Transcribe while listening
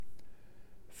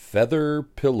Feather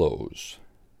Pillows,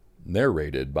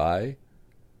 narrated by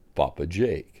Papa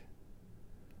Jake.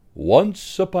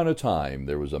 Once upon a time,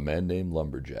 there was a man named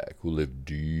Lumberjack who lived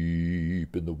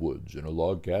deep in the woods in a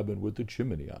log cabin with a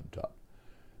chimney on top.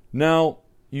 Now,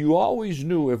 you always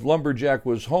knew if Lumberjack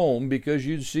was home because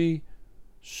you'd see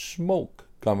smoke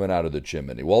coming out of the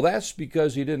chimney. Well, that's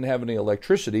because he didn't have any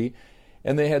electricity,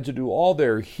 and they had to do all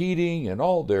their heating and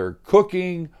all their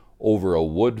cooking over a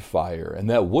wood fire. And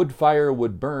that wood fire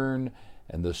would burn,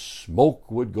 and the smoke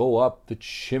would go up the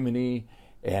chimney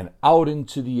and out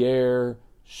into the air.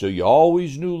 So you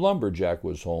always knew Lumberjack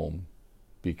was home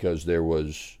because there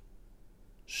was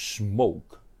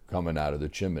smoke coming out of the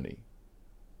chimney.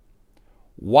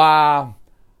 "Why,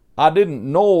 I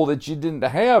didn't know that you didn't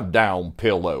have down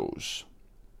pillows,"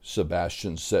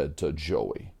 Sebastian said to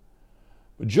Joey.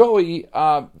 Joey,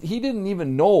 he didn't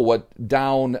even know what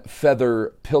down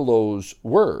feather pillows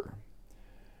were.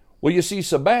 Well, you see,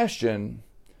 Sebastian,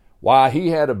 why, he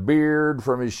had a beard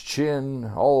from his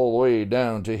chin all the way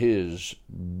down to his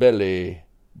belly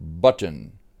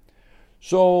button.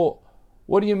 "So,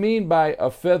 what do you mean by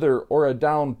a feather or a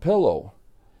down pillow?"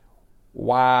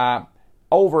 "Why,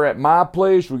 over at my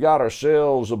place, we got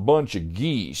ourselves a bunch of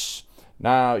geese.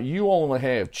 Now, you only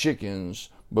have chickens,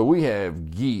 but we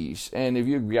have geese. And if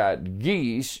you've got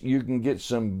geese, you can get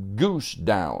some goose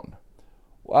down."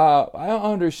 I don't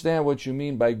understand what you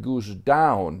mean by goose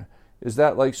down. Is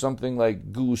that like something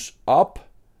like goose up?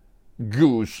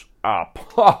 Goose up.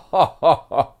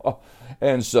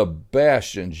 And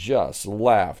Sebastian just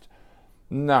laughed.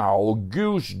 "Now,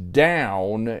 goose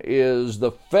down is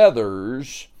the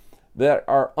feathers that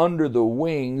are under the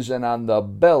wings and on the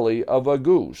belly of a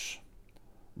goose."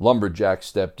 Lumberjack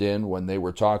stepped in when they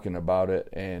were talking about it,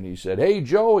 and he said, "Hey,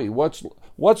 Joey, what's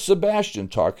Sebastian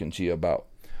talking to you about?"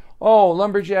 "Oh,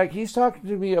 Lumberjack, he's talking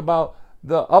to me about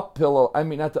the up pillow. I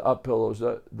mean, not the up pillows,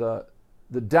 the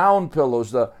down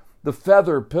pillows, the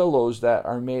feather pillows that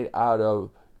are made out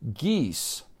of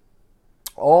geese."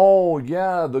 "Oh,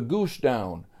 yeah, the goose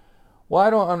down." "Well, I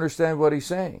don't understand what he's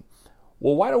saying."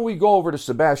 "Well, why don't we go over to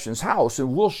Sebastian's house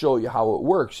and we'll show you how it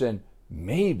works, and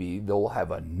maybe they'll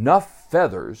have enough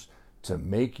feathers to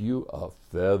make you a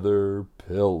feather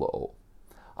pillow."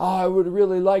 "Oh, I would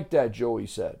really like that," Joey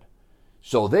said.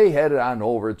 So they headed on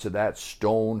over to that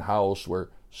stone house where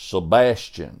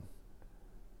Sebastian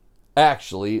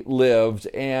actually lived,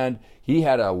 and he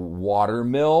had a water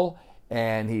mill,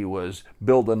 and he was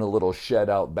building a little shed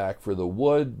out back for the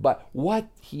wood. But what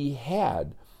he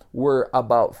had were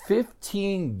about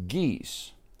 15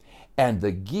 geese. And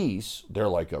the geese, they're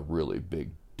like a really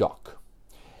big duck.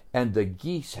 And the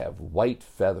geese have white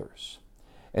feathers.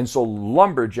 And so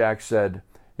Lumberjack said,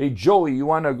 "Hey, Joey, you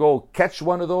want to go catch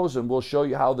one of those and we'll show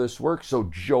you how this works?" So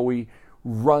Joey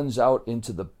runs out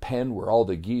into the pen where all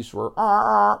the geese were.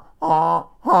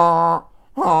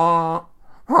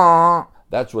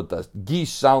 That's what the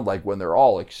geese sound like when they're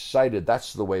all excited.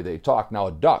 That's the way they talk. Now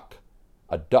a duck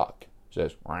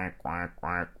says quack, quack,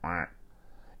 quack, quack.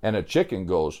 And a chicken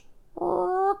goes,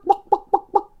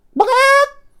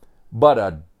 but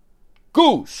a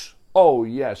goose, oh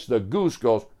yes, the goose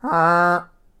goes, and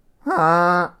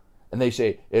they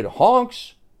say it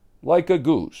honks like a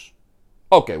goose.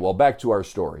 Okay, well, back to our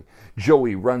story.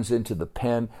 Joey runs into the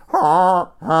pen,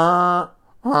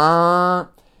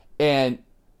 and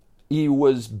he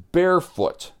was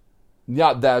barefoot.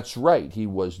 Yeah, that's right, he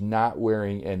was not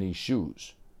wearing any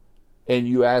shoes. And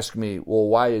you ask me, well,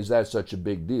 why is that such a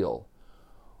big deal?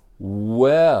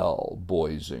 Well,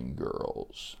 boys and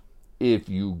girls, if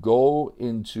you go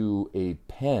into a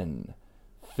pen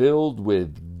filled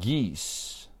with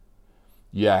geese,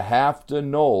 you have to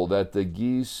know that the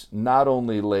geese not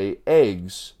only lay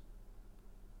eggs,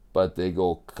 but they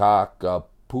go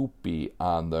cock-a-poopy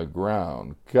on the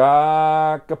ground.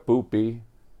 Cock-a-poopy,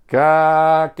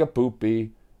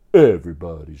 cock-a-poopy.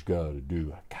 Everybody's got to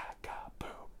do a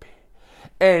cock-a-poopy.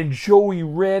 And Joey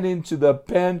ran into the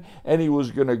pen, and he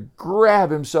was going to grab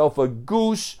himself a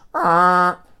goose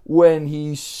when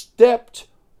he stepped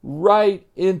right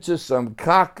into some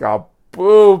cock-a-poopy,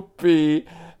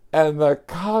 and the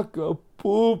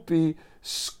cock-a-poopy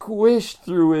squished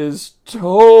through his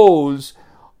toes.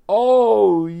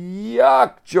 "Oh,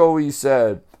 yuck," Joey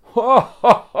said.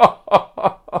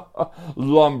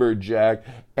 Lumberjack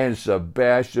and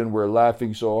Sebastian were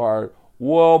laughing so hard.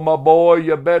 "Well, my boy,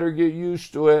 you better get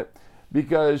used to it,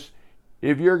 because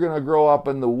if you're going to grow up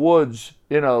in the woods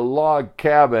in a log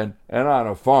cabin and on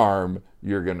a farm,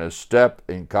 you're going to step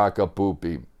in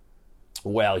cock-a-poopy."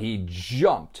 Well, he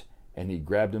jumped and he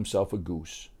grabbed himself a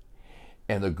goose.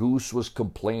 And the goose was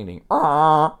complaining.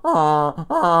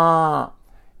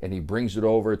 And he brings it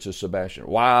over to Sebastian.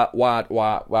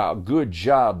 Wow. Good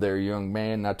job there, young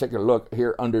man. Now take a look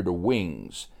here under the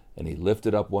wings. And he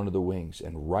lifted up one of the wings.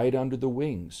 And right under the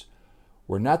wings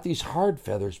were not these hard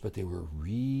feathers, but they were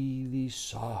really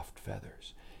soft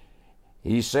feathers.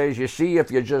 He says, you see,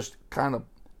 if you just kind of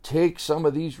take some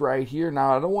of these right here.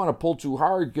 Now, I don't want to pull too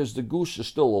hard because the goose is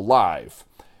still alive.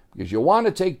 Because you want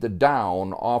to take the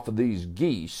down off of these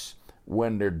geese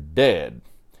when they're dead.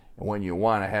 And when you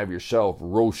want to have yourself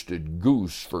roasted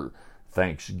goose for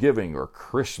Thanksgiving or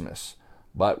Christmas.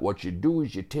 But what you do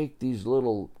is you take these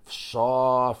little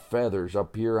soft feathers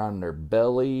up here on their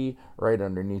belly, right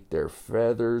underneath their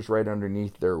feathers, right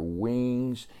underneath their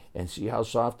wings, and see how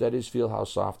soft that is? Feel how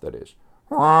soft that is.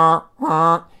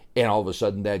 And all of a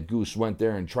sudden that goose went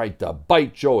there and tried to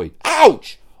bite Joey.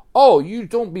 Ouch! Oh, you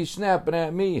don't be snapping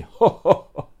at me.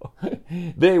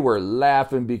 They were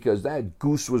laughing because that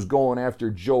goose was going after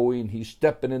Joey and he's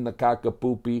stepping in the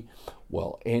cockapoo.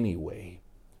 Well, anyway,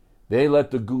 they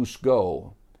let the goose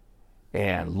go.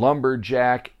 And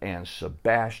Lumberjack and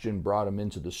Sebastian brought him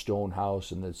into the stone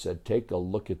house and they said, take a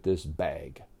look at this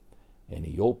bag. And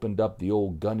he opened up the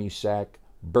old gunny sack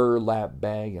burlap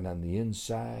bag, and on the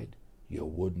inside, you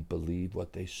wouldn't believe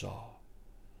what they saw.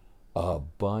 A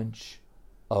bunch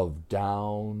of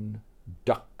down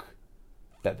duck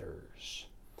feathers.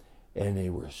 And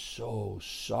they were so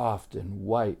soft and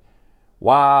white.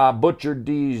 Why, I butchered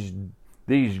these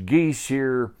geese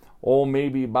here,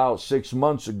 maybe about 6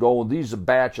 months ago. These a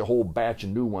whole batch of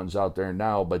new ones out there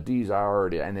now, but these I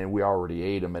already, and then we already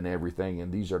ate them and everything,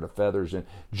 and these are the feathers. And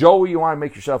Joey, you want to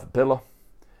make yourself a pillow?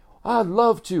 I'd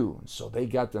love to. And so they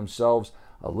got themselves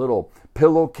a little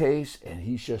pillowcase, and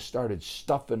he just started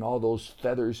stuffing all those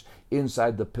feathers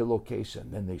inside the pillowcase,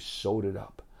 and then they sewed it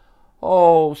up.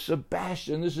 Oh,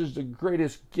 Sebastian, this is the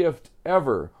greatest gift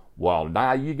ever. Well,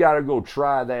 now you got to go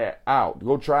try that out.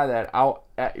 Go try that out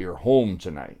at your home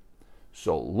tonight.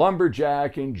 So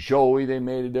Lumberjack and Joey, they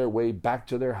made their way back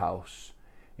to their house.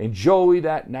 And Joey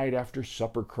that night after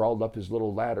supper crawled up his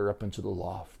little ladder up into the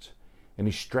loft. And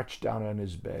he stretched down on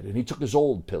his bed, and he took his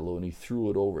old pillow and he threw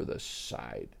it over the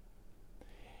side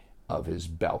of his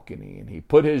balcony, and he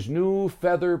put his new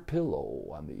feather pillow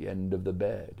on the end of the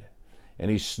bed,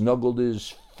 and he snuggled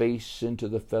his face into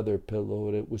the feather pillow,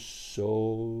 and it was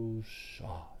so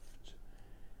soft.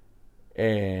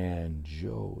 And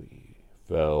Joey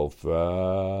fell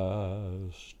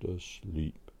fast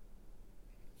asleep.